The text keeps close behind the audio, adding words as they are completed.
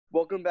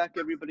Welcome back,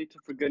 everybody, to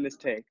For Goodness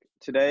Take.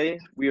 Today,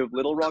 we have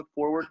Little Rock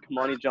forward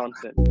Kamani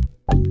Johnson.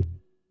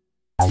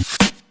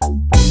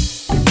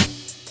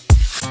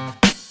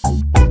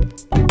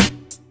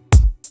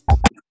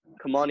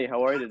 Kamani,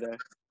 how are you today?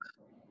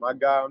 My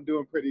guy, I'm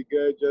doing pretty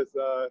good. Just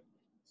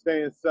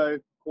staying safe,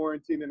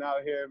 quarantining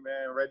out here,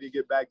 man. Ready to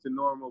get back to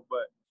normal,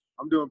 but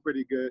I'm doing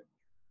pretty good.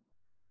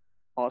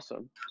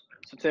 Awesome.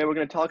 So today we're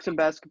going to talk some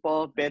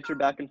basketball, banter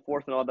back and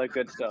forth, and all that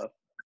good stuff.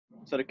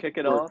 So to kick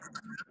it Sure. off,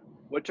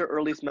 what's your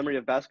earliest memory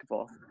of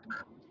basketball?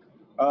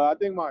 I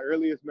think my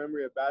earliest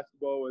memory of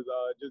basketball was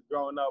just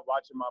growing up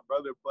watching my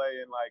brother play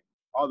and like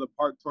all the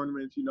park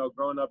tournaments. You know,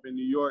 growing up in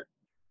New York,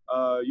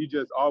 you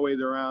just always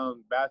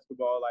around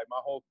basketball. Like my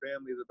whole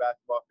family is a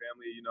basketball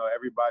family. You know,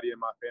 everybody in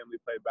my family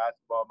played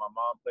basketball. My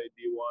mom played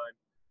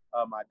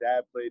D1. My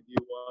dad played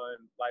D1.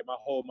 Like my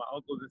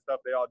uncles and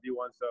stuff, they all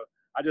D1. So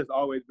I just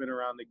always been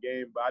around the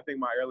game. But I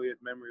think my earliest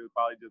memory was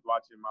probably just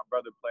watching my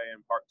brother play in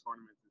park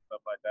tournaments and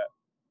stuff like that.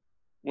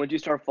 When did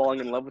you start falling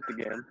in love with the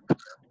game?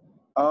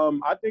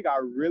 I think I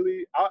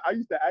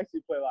used to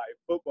actually play like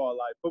football.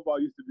 Like football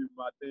used to be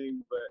my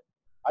thing, but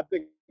I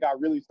think I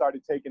really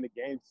started taking the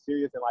game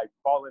serious and like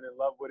falling in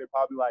love with it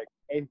probably like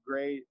 8th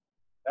grade.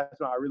 That's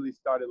when I really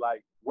started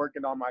like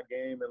working on my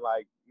game and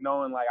like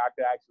knowing like I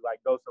could actually like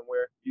go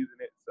somewhere using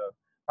it. So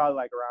probably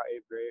like around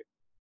 8th grade.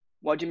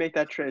 Why'd you make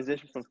that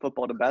transition from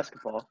football to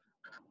basketball?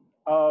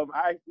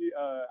 I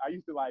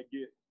used to like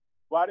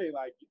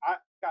I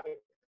got a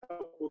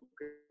couple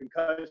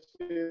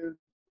concussions.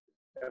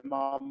 And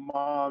my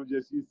mom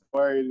just used to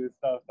worry and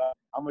stuff. So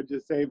I'm going to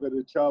just save her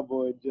the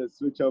trouble and just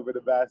switch over to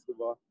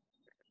basketball.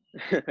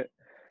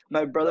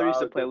 My brother So used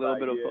to play a little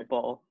bit of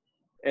football,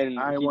 and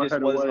he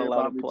just wasn't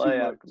allowed to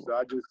play after. So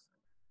I just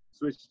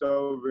switched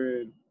over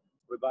and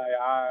was like,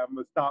 I'm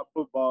going to stop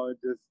football and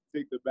just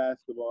stick to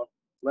basketball.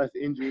 Less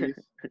injuries.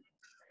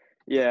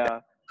 Yeah.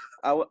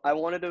 I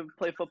wanted to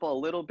play football a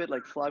little bit,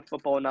 like flag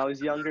football when I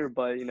was younger,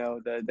 but, you know,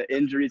 the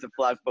injuries of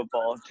flag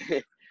football.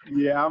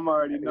 Yeah, I'm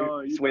already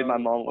knowing. Swayed my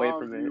mom away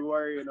from it.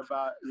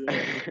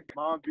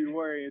 Mom be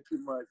worrying too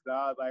much. So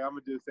I was like, I'm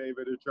going to just save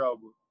her the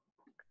trouble.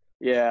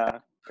 Yeah.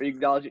 Are you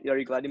glad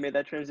you made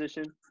that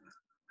transition?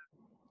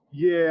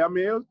 Yeah, I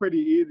mean, it was pretty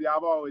easy.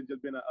 I've always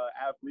just been an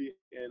athlete,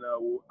 and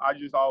I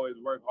just always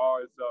work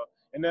hard. So,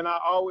 and then I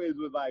always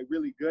was like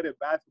really good at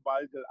basketball.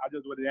 I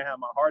just didn't have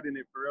my heart in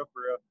it for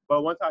real.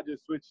 But once I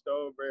just switched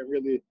over and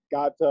really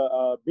got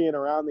to being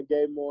around the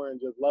game more and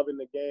just loving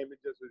the game, it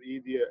just was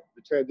easier.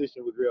 The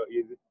transition was real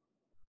easy.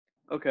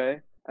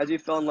 Okay. As you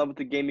fell in love with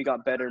the game, you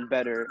got better and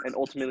better, and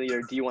ultimately you're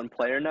a D1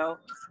 player now.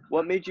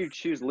 What made you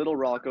choose Little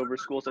Rock over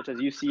schools such as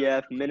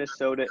UCF,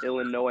 Minnesota,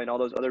 Illinois, and all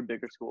those other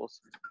bigger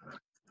schools?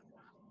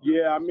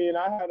 Yeah, I mean,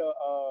 I had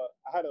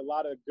a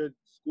lot of good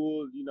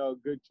schools, you know,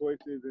 good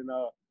choices, and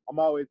I'm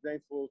always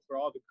thankful for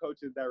all the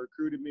coaches that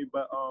recruited me.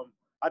 But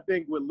I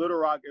think with Little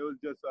Rock, it was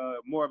just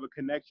more of a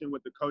connection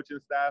with the coaching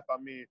staff.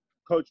 I mean,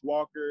 Coach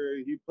Walker,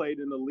 he played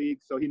in the league,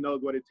 so he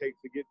knows what it takes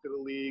to get to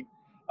the league.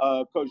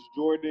 Coach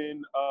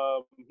Jordan,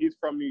 he's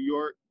from New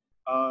York.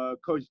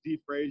 Coach D.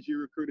 Frazier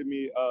recruited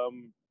me.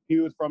 He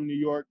was from New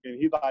York, and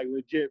he's like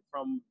legit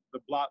from the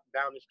block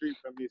down the street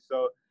from me.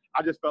 So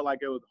I just felt like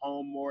it was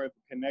home, more of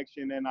a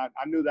connection, and I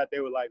knew that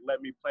they would like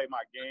let me play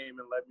my game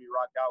and let me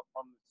rock out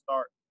from the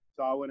start,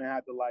 so I wouldn't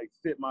have to like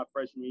sit my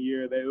freshman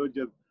year. They would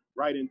just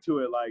right into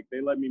it, like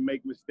they let me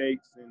make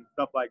mistakes and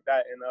stuff like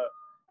that. And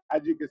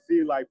as you can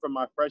see, like from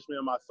my freshman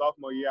and my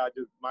sophomore year,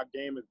 my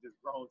game has just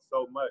grown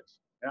so much,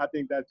 and I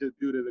think that's just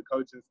due to the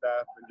coaching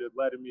staff and just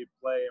letting me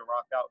play and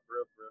rock out for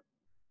real.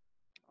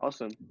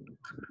 Awesome.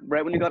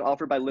 Right when you got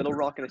offered by Little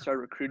Rock and they started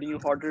recruiting you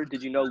harder,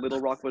 did you know Little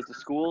Rock was the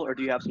school, or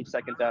do you have some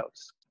second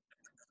doubts?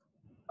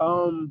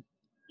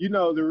 You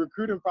know, the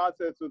recruiting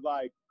process was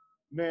like,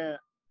 man,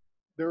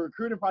 the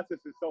recruiting process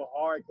is so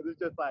hard because it's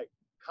just like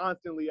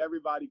constantly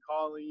everybody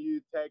calling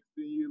you, texting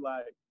you,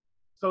 like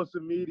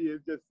social media.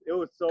 It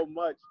was so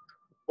much.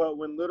 But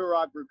when Little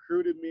Rock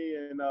recruited me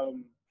and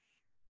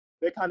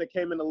they kind of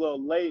came in a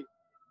little late,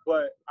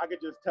 but I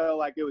could just tell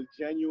like it was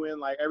genuine.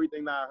 Like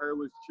everything that I heard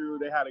was true.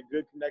 They had a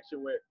good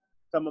connection with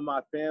some of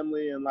my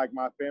family and like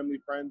my family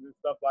friends and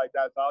stuff like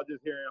that. So I was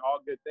just hearing all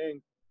good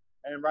things.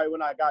 And right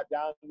when I got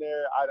down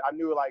there, I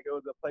knew like it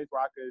was a place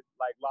where I could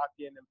like lock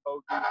in and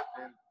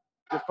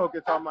just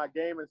focus on my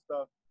game and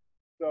stuff.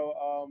 So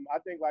I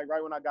think like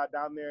right when I got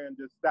down there and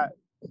just sat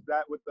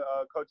with the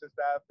coaching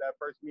staff, that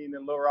first meeting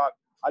in Little Rock,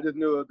 I just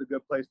knew it was a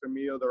good place for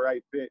me. It was the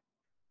right fit.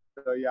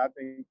 So yeah, I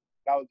think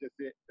that was just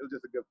it. It was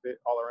just a good fit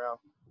all around.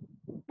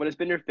 What has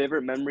been your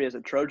favorite memory as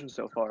a Trojan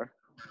so far?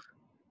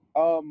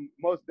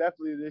 Most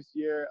definitely this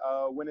year,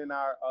 winning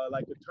our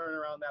like the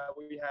turnaround that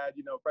we had.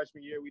 You know,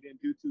 freshman year we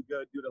didn't do too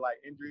good due to like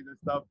injuries and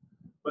stuff.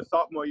 But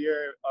sophomore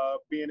year,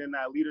 being in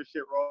that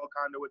leadership role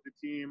kind of with the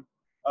team,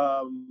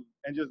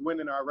 and just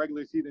winning our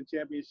regular season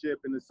championship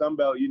in the Sun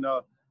Belt, you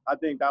know, I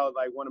think that was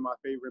like one of my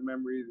favorite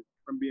memories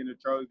from being a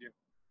Trojan.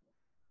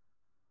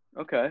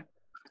 Okay.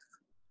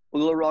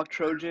 Little Rock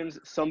Trojans,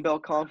 Sun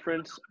Belt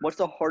Conference. What's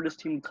the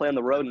hardest team to play on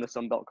the road in the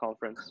Sun Belt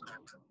Conference?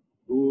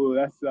 Ooh,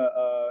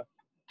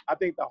 I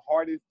think the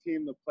hardest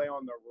team to play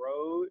on the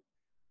road,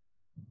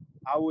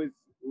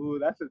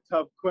 that's a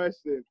tough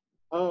question.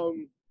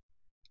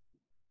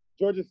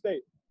 Georgia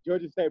State.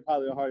 Georgia State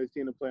probably the hardest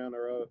team to play on the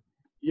road.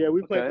 Yeah,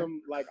 we played Okay.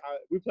 them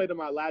we played them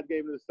our last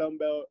game in the Sun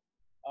Belt.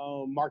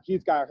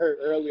 Marquise got hurt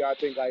earlier. I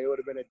think like it would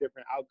have been a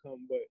different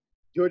outcome, but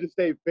Georgia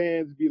State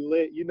fans be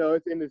lit. You know,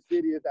 it's in the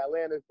city, it's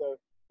Atlanta, so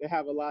they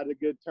have a lot of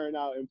good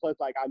turnout. And plus,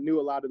 like I knew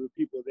a lot of the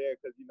people there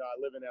because you know I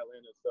live in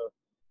Atlanta, so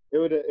it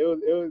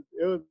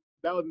was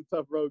that was a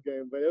tough road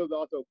game, but it was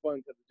also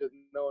fun because just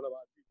knowing a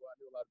lot of people, I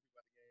knew a lot of people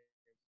at the game.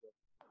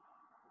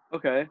 So.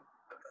 Okay.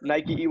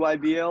 Nike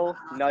EYBL,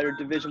 now you're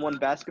Division I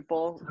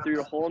basketball. Through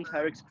your whole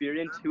entire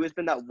experience, who has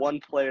been that one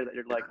player that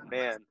you're like,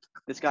 man,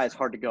 this guy is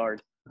hard to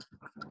guard?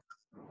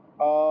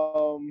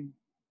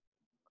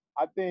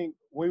 I think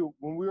when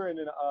we were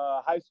in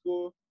high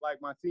school, like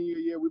my senior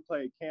year, we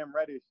played Cam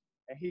Reddish,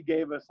 and he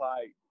gave us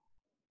like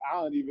I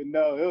don't even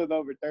know. It was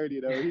over 30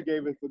 though. He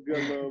gave us a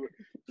good little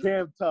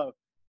Cam tough.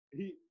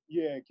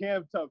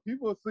 Cam tough.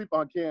 People sleep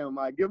on Cam.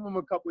 Like give him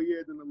a couple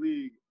years in the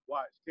league.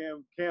 Watch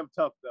Cam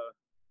tough though.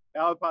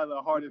 That was probably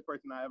the hardest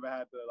person I ever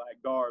had to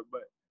like guard.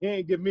 But he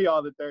ain't give me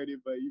all the 30.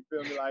 But you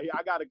feel me? Like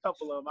I got a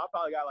couple of them. I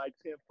probably got like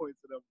 10 points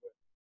of them. But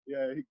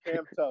yeah,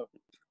 Cam tough.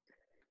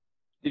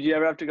 Did you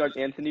ever have to guard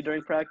Anthony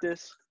during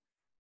practice?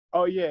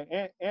 Oh yeah,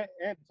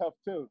 and tough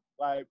too.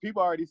 Like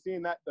people already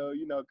seen that though.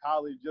 You know,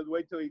 college. Just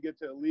wait till he gets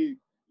to the league.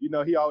 You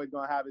know, he always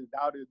gonna have his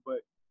doubters, but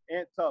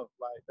Ant tough.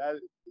 Like that,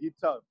 he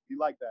tough. He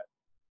like that.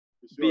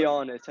 For sure. Be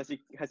honest. Has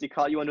he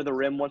caught you under the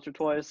rim once or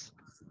twice?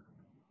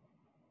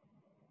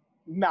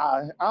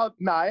 Nah,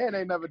 Ant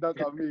ain't never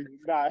dunked on me.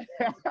 Nah,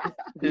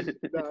 he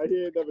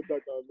ain't never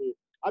dunked on me.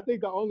 I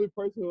think the only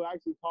person who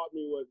actually caught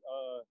me was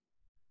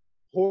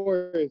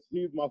Horace.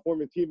 He's my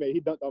former teammate.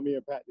 He dunked on me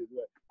in practice,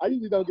 but I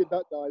usually don't get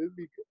dunked on.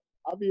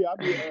 I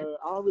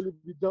don't really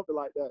be jumping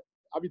like that.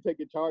 I be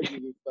taking charges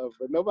and stuff,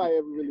 but nobody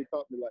ever really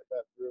caught me like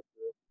that, for real.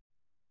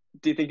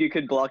 Do you think you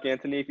could block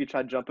Anthony if he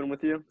tried jumping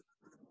with you?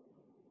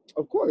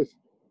 Of course.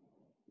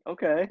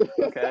 Okay.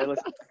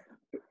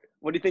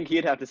 What do you think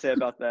he'd have to say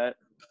about that?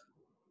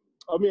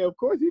 I mean, of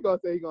course he's gonna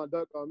say he's gonna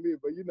dunk on me,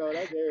 but you know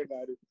that's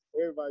everybody.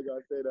 Everybody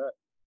gonna say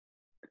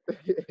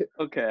that.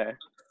 Okay.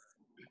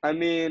 I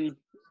mean,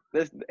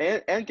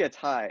 Ant gets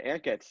high.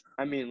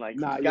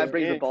 Guy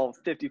brings the ball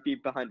 50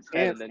 feet behind his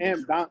head.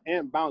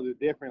 And bounce is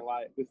different.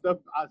 Like the stuff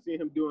I see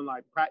him doing,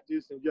 like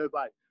practice and just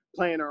like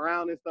playing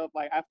around and stuff,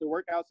 like after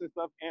workouts and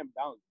stuff, and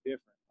bounce is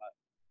different. Like,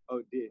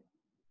 oh, dear.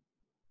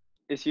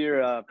 Is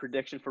your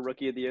prediction for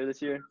Rookie of the Year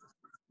this year?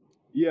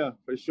 Yeah,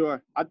 for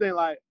sure. I think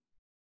like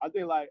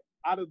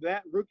out of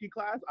that rookie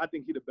class, I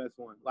think he's the best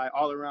one. Like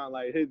all around,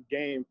 like his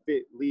game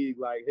fit league.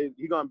 Like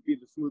he gonna be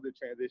the smoothest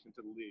transition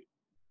to the league.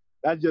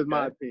 That's just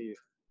my opinion.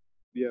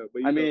 Yeah,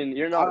 but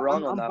you're not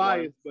wrong on that. I'm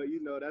biased, but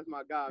you know that's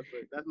my guy.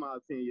 But that's my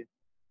opinion.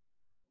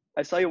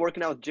 I saw you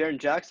working out with Jaren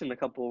Jackson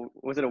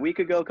was it a week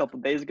ago, a couple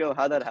days ago?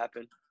 How'd that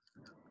happen?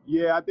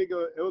 Yeah, I think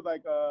it was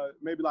like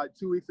maybe like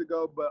 2 weeks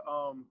ago. But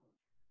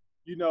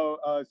you know,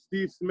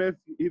 Steve Smith,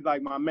 he's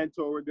like my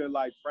mentor. We're good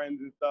like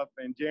friends and stuff.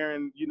 And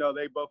Jaren, you know,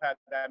 they both had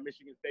that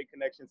Michigan State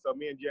connection. So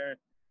me and Jaren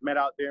met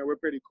out there, and we're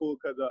pretty cool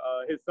because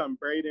his son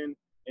Braden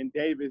and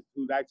Davis,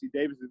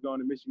 Davis is going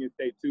to Michigan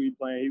State too.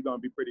 He's gonna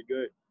be pretty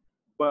good.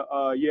 But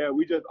yeah,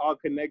 we just all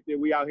connected.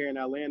 We out here in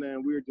Atlanta,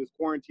 and we were just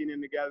quarantining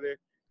together,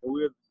 and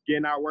we were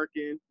getting our work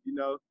in. You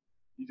know,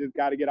 you just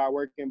got to get our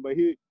work in. But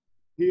he's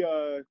in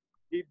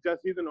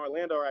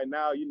Orlando right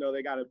now. You know,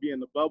 they got to be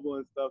in the bubble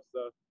and stuff.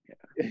 So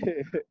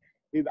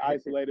he's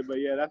isolated.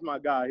 But yeah, that's my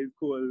guy. He's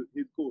cool.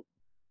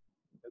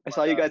 I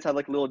saw you guys have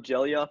like a little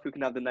jelly off. Who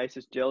can have the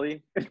nicest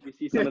jelly? Can we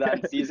see some of that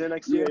in season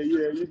next year?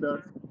 Yeah, you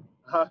know.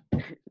 Huh?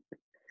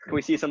 Can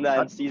we see some of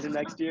that in season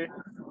next year?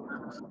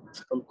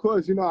 Of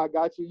course, you know I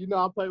got you. You know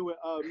I'm playing with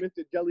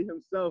Mr. Jelly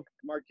himself,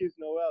 Marquise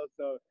Noel.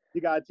 So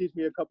you gotta teach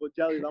me a couple of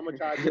jellies. I'm gonna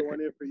try to get one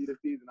in for you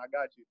this season. I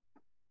got you.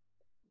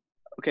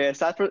 Okay,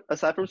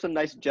 aside from some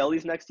nice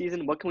jellies next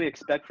season, what can we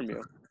expect from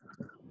you?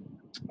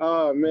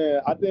 Oh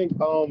man, I think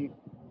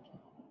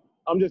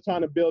I'm just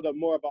trying to build up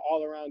more of an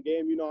all-around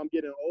game. You know, I'm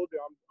getting older.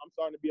 I'm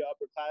starting to be an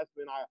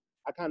upperclassman.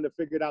 I kind of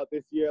figured out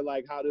this year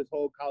like how this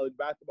whole college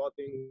basketball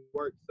thing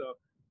works. So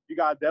you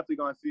guys definitely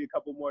gonna see a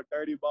couple more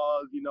 30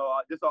 balls. You know,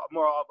 just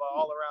more of an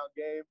all-around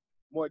game,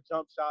 more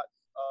jump shots.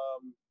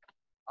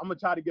 I'm gonna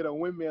try to get a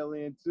windmill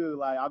in too.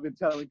 Like I've been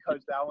telling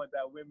Coach that I want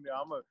that windmill.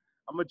 I'm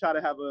gonna try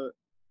to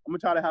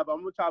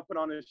put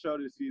on a show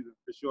this season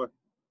for sure.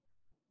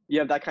 You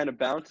have that kind of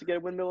bounce to get a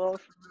windmill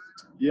off?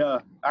 Yeah,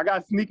 I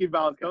got sneaky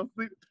bounce. Don't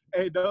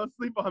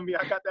sleep on me.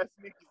 I got that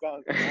sneaky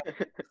bounce.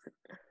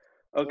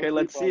 Okay,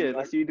 let's see it.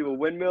 Let's see you do a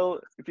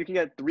windmill. If you can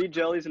get 3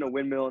 jellies and a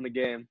windmill in the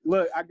game.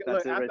 Look,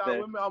 after I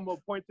windmill, I'm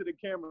gonna point to the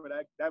camera.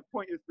 That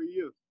point is for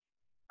you.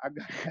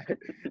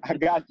 I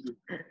got you.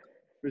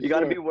 You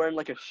gotta be wearing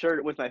like a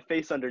shirt with my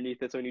face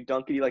underneath it, so when you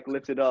dunk it, you like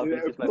lift it up. Yeah,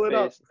 it's just my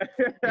face.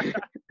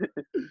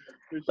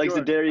 Like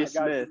Zadarius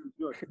Smith.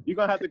 You're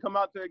gonna have to come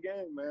out to a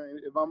game, man.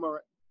 If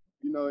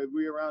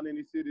we're around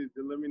any cities,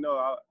 then let me know.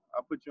 I'll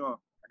put you on.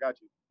 I got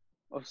you.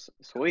 Oh,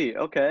 sweet.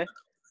 Okay.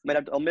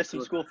 I'll miss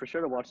some school for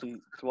sure to watch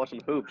some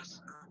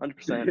hoops.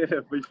 100%.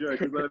 Yeah, for sure.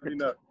 Just let me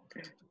know.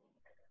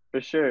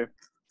 For sure.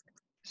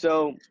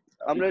 So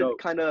I'm That'd be gonna dope.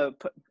 kind of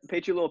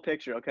paint you a little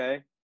picture,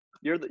 okay?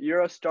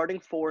 You're a starting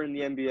four in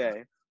the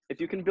NBA. If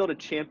you can build a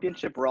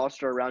championship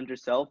roster around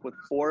yourself with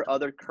 4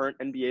 other current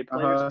NBA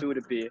players, who would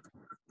it be?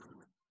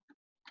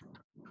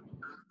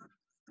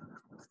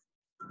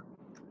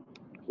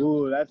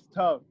 Ooh, that's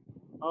tough.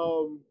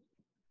 I'm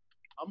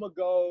gonna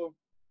go.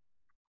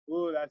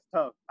 Ooh, that's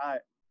tough. All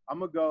right, I'm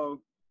gonna go.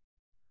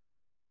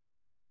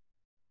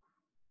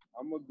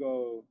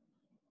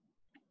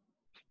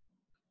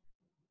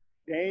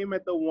 Dame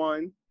at the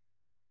 1.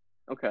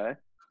 Okay.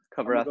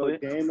 Cover I'm gonna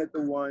athlete. go Dame at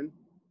the 1.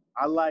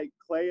 I like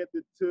Clay at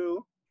the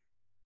 2.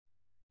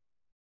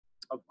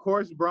 Of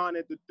course, Bron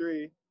at the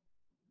 3.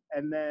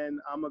 And then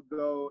I'm gonna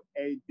go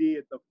AD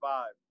at the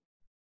 5.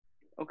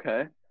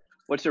 Okay.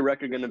 What's your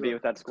record For gonna be sure.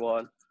 with that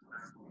squad?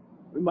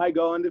 We might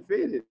go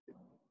undefeated.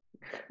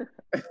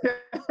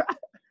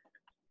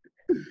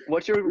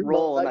 What's your We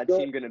role on might that go-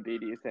 team gonna be,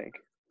 do you think?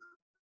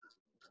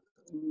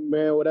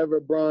 Man, whatever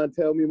Bron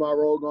tell me my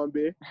role gonna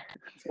be.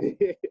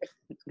 If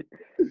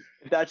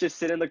that's just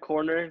sit in the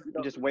corner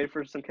and just wait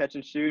for some catch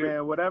and shoot,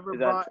 Man, whatever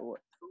is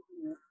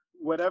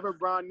whatever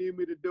Bron need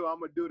me to do, I'm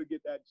gonna do to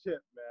get that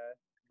chip, man.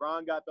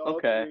 Bron got the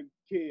Okay. ultimate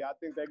key. I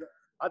think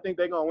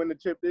they're gonna win the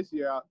chip this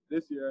year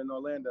in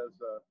Orlando.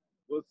 So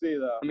we'll see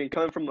though. I mean,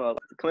 coming from a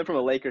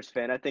Lakers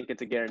fan, I think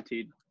it's a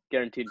guaranteed.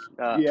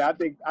 Yeah, I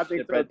think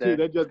chip so right too.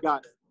 there.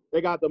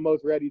 They got the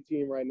most ready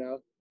team right now.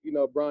 You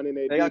know, Bron and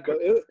AD. They got- But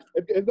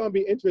it's gonna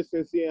be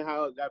interesting seeing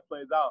how that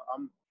plays out.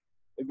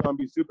 It's gonna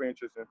be super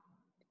interesting.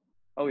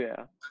 Oh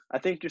yeah, I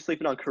think you're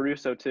sleeping on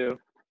Caruso too.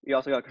 You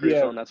also got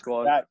Caruso on that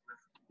squad.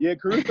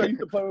 Caruso used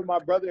to play with my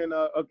brother in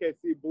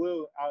OKC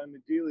Blue out in the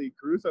G League.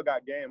 Caruso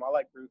got game. I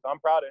like Caruso. I'm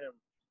proud of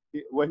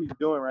him. What he's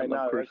doing right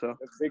now. Caruso.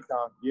 That's big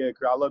time. Yeah,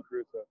 I love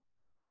Caruso.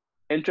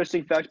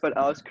 Interesting fact about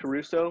Alex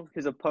Caruso: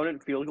 his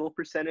opponent field goal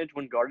percentage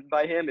when guarded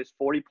by him is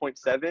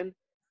 40.7.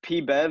 P.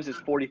 Bev's is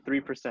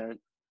 43%.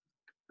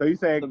 So you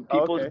saying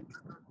okay?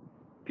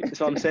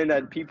 So I'm saying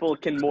that people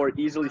can more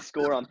easily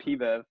score on P.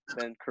 Bev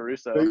than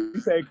Caruso. So you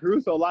say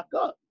Caruso locked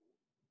up?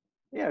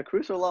 Yeah,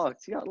 Caruso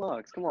locks. He got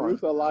locks. Come on.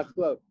 Caruso locked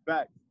up.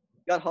 Back.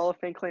 Got Hall of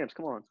Fame clamps.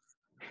 Come on.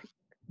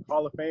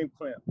 Hall of Fame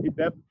clamp.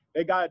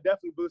 They got to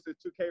definitely boost his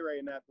 2K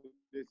rating after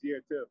this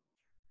year too.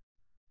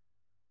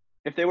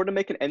 If they were to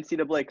make an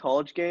NCAA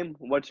college game,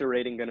 what's your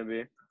rating gonna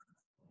be?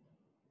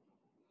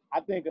 I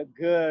think a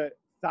good,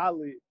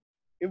 solid.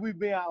 If we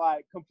being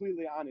like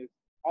completely honest,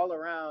 all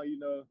around, you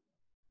know,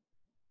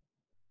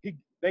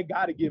 they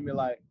got to give me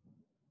like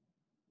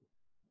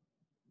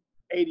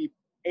 80,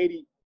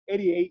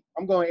 88.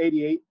 I'm going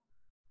 88.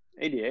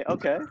 88.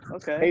 Okay.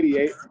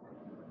 88.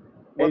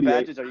 What 88.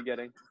 badges are you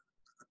getting?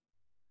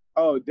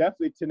 Oh,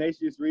 definitely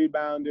tenacious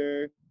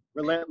rebounder,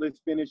 relentless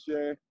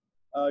finisher,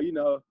 you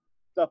know,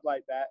 stuff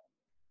like that.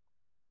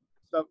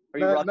 So, Are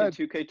you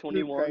rocking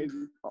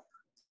 2K21?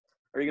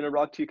 Are you gonna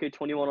rock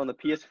 2K21 on the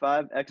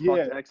PS5,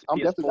 Xbox X,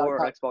 PS4, or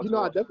Xbox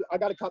One? I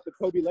gotta cop the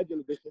Kobe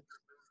Legend Edition.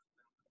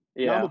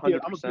 Yeah, 100%.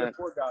 I'm a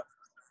PS4 guy.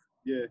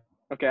 Yeah.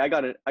 Okay, I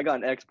got an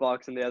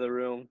Xbox in the other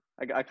room.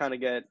 I kind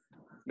of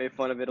made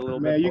fun of it a little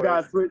bit. Man,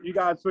 you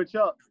guys switch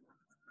up.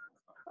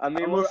 I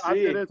mean, we'll see.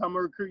 After this, I'm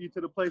gonna recruit you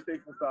to the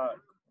PlayStation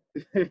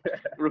side.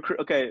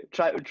 Okay,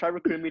 try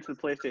recruiting me to the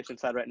PlayStation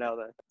side right now.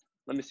 Then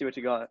let me see what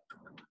you got.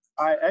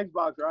 All right,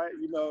 Xbox, right?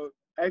 You know,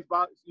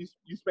 Xbox,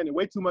 you spending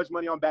way too much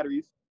money on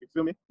batteries. You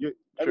feel me?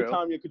 Every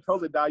time your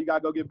controller die, you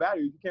gotta go get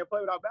batteries. You can't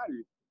play without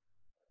batteries.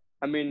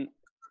 I mean,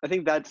 I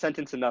think that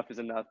sentence is enough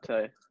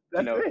to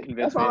convince me.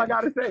 That's all I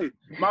gotta say.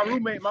 My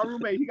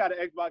roommate, he got an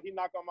Xbox. He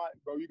knocked on my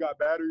bro. You got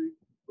batteries?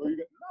 Bro, no,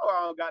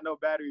 I don't got no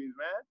batteries,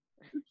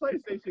 man. This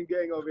PlayStation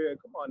gang over here.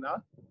 Come on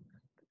now.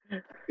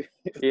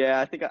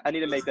 Yeah, I think I need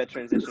to make that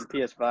transition.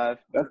 PS5.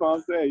 That's what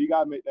I'm saying. You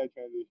gotta make that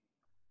transition.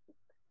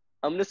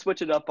 I'm going to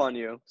switch it up on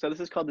you. So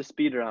this is called the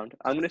speed round.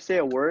 I'm going to say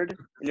a word,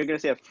 and you're going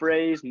to say a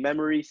phrase,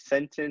 memory,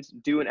 sentence,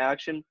 do an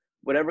action.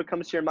 Whatever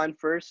comes to your mind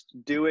first,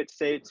 do it,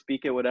 say it,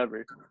 speak it,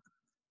 whatever.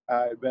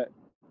 All right, bet.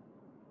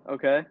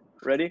 Okay,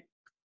 ready?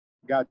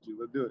 Got you.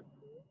 Let's do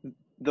it.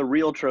 The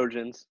real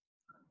Trojans.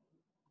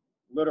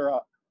 Little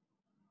Rock.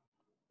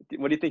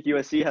 What do you think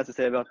USC has to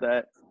say about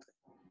that?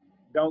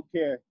 Don't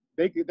care.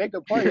 They could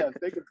play us.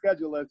 They could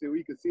schedule us, and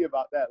we could see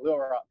about that. Little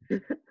Rock.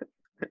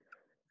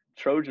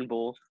 Trojan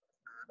Bowl.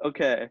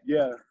 Okay.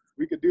 Yeah,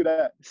 we could do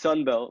that.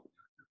 Sun Belt.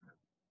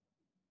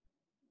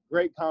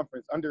 Great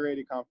conference,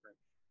 underrated conference.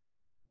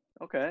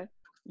 Okay.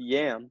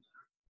 Yam.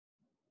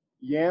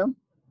 Yam?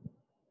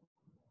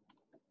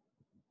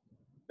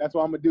 That's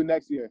what I'm going to do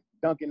next year.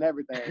 Dunking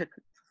everything.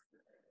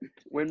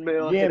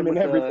 Windmill. Yam and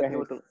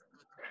everything.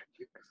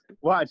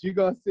 Watch, you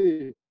going to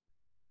see.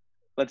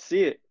 Let's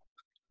see it.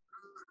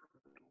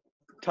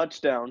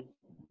 Touchdown.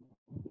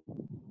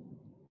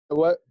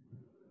 What?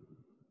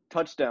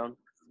 Touchdown.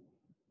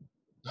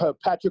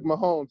 Patrick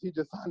Mahomes. He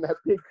just signed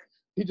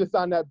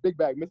that big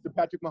bag, Mr.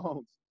 Patrick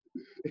Mahomes.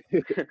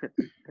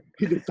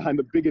 He just signed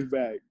the biggest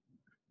bag.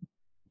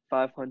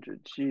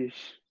 500. Sheesh.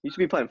 You should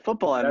be playing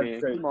football. I That's mean,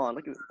 crazy. come on,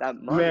 look at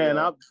that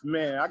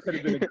money. I could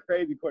have been a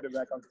crazy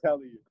quarterback. I'm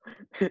telling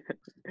you.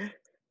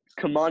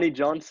 Kamani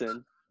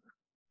Johnson.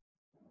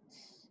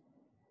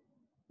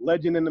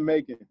 Legend in the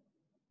making.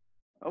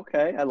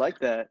 Okay, I like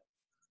that.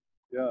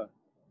 Yeah.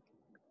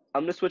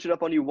 I'm gonna switch it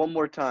up on you one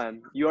more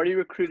time. You already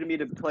recruited me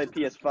to play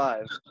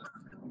PS5,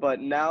 but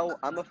now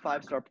I'm a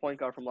 5-star point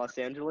guard from Los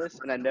Angeles,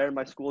 and I narrowed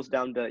my schools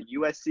down to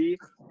USC,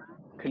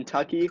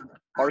 Kentucky,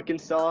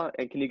 Arkansas,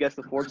 and can you guess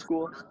the fourth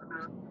school?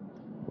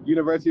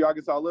 University of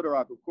Arkansas Little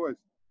Rock, of course.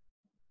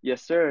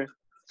 Yes, sir.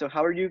 So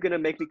how are you gonna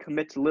make me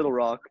commit to Little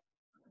Rock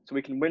so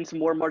we can win some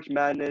more March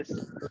Madness,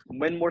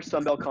 win more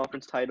Sun Belt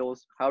Conference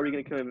titles? How are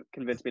you gonna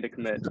convince me to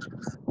commit?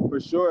 For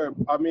sure.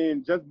 I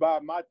mean, just by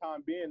my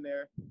time being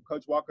there,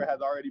 Coach Walker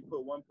has already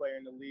put one player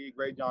in the league,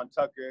 Ray John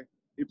Tucker.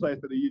 He plays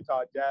for the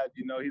Utah Jazz.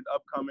 You know, he's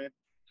upcoming.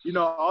 You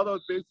know, all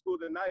those big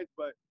schools are nice,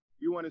 but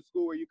you want a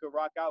school where you can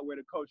rock out, where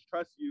the coach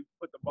trusts you,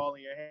 put the ball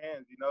in your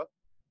hands, you know?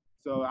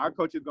 So our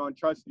coach is going to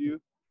trust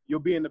you. You'll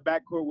be in the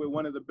backcourt with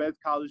one of the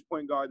best college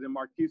point guards in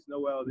Marquise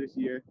Noel this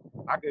year.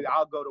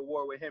 I'll go to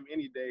war with him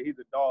any day. He's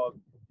a dog.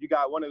 You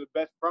got one of the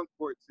best front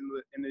courts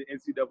in the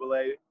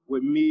NCAA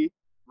with me,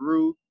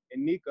 Rue,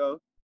 and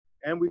Nico.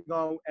 And we're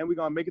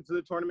gonna make it to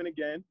the tournament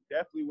again.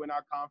 Definitely win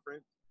our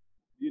conference.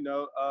 You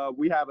know,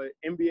 we have an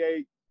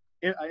NBA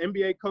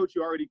coach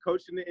who already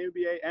coached in the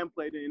NBA and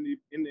played in the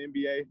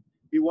NBA.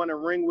 He won a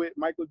ring with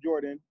Michael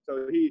Jordan,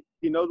 so he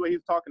knows what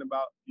he's talking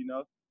about. You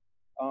know,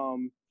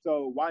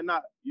 so why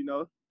not? You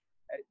know,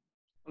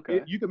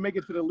 Okay. you can make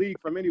it to the league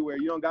from anywhere.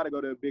 You don't got to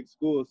go to a big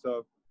school.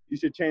 So you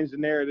should change the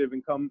narrative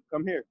and come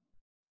here.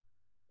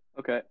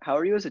 Okay. How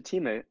are you as a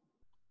teammate?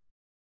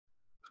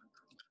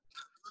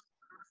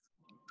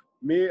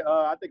 Me,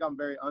 I think I'm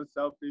very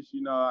unselfish.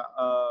 You know,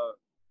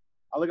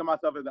 I look at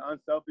myself as an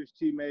unselfish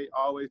teammate.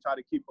 I always try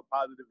to keep a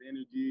positive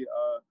energy.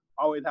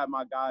 Always have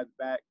my guys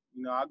back.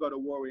 You know, I go to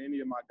war with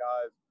any of my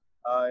guys,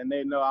 and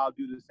they know I'll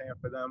do the same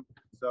for them.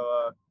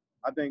 So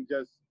I think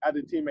just as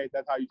a teammate,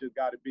 that's how you just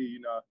got to be.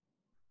 You know,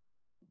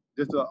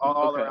 just an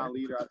all-around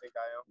leader. I think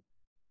I am.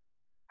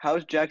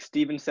 How's Jack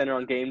Stevens Center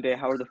on game day?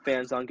 How are the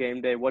fans on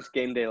game day? What's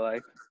game day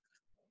like?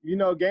 You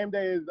know, game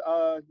day is,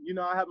 you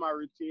know, I have my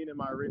routine and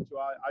my ritual.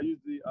 I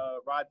usually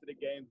ride to the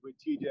games with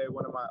TJ,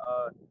 one of my,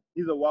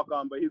 he's a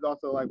walk-on, but he's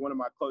also like one of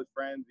my close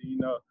friends. You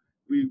know,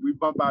 we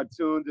bump our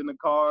tunes in the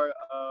car,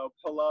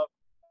 pull up.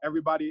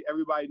 Everybody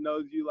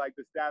knows you, like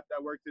the staff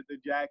that works at the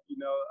Jack. You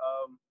know,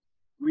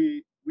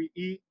 we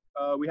eat.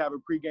 We have a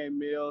pregame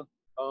meal,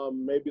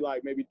 maybe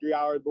 3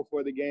 hours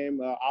before the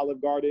game.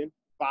 Olive Garden,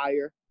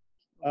 fire.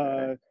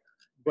 Okay.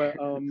 But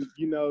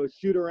you know,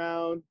 shoot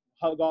around.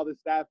 Hug all the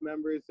staff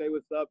members, say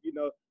what's up. You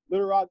know,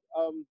 Little Rock,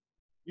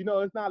 you know,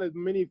 it's not as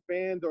many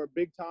fans or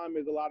big time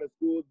as a lot of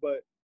schools,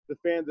 but the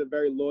fans are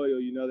very loyal.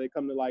 You know, they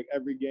come to like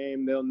every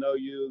game. They'll know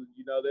you.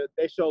 You know,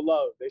 they show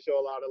love. They show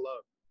a lot of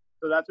love.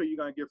 So that's what you're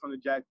going to get from the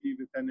Jack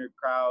Stevens Center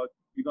crowd.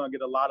 You're going to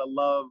get a lot of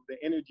love. The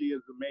energy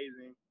is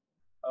amazing.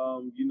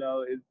 You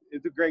know,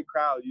 it's a great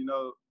crowd. You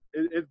know,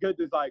 it's good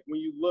to like when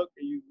you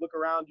look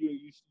around you and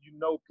you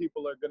know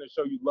people are going to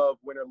show you love,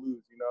 win or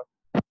lose, you know,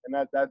 and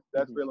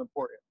that's real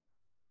important.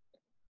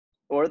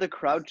 Or the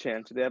crowd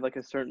chants? Do they have like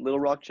a certain Little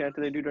Rock chant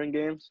that they do during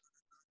games?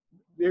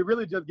 They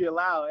really just get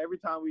loud every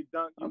time we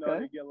dunk. You know, Okay.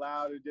 they get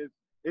loud.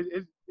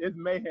 It's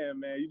mayhem,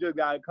 man. You just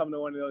gotta come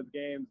to one of those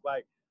games.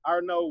 Like I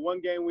don't know,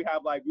 one game we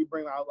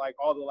bring out like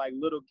all the like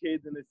little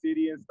kids in the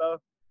city and stuff.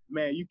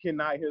 Man, you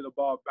cannot hear the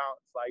ball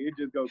bounce. Like it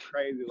just goes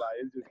crazy. Like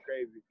it's just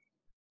crazy.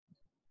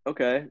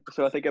 Okay,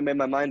 so I think I made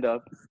my mind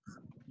up.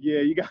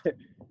 Yeah, you got it.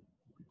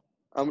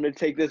 I'm gonna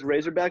take this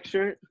Razorback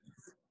shirt,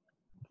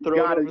 You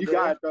gotta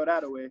throw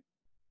that away.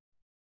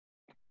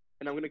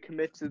 And I'm going to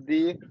commit to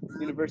the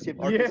University of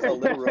Arkansas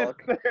Little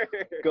Rock. Sir.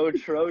 Go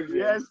Trojans.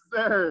 Yes,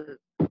 sir.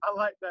 I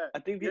like that. I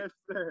think yes,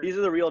 sir. These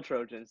are the real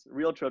Trojans.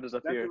 Real Trojans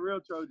up That's here. the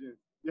real Trojans.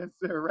 Yes,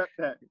 sir. Rep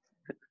that.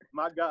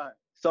 My God.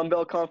 Sun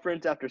Belt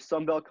Conference after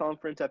Sun Belt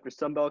Conference after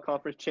Sun Belt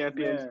Conference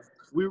champions.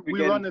 Man,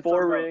 we run the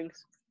 4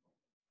 rings.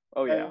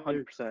 Oh, yeah,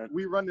 hey, 100%.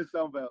 We run the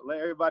Sun Belt. Let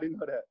everybody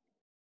know that.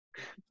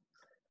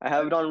 I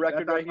have it on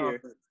record right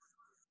here.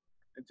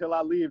 Until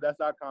I leave, that's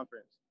our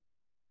conference.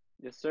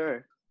 Yes,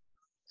 sir.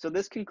 So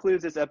this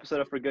concludes this episode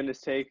of For Goodness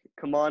Take.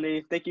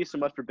 Kamani, thank you so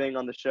much for being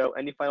on the show.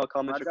 Any final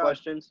comments or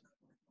questions?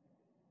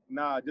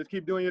 Nah, just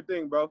keep doing your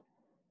thing, bro.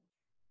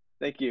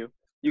 Thank you.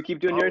 You keep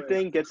doing your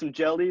thing. Get some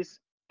jellies,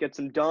 get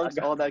some dunks,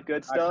 all that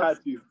good stuff. I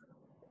got you.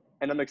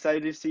 And I'm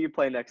excited to see you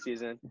play next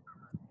season.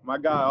 My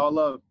guy, all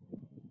love.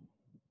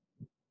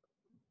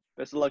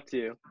 Best of luck to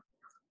you.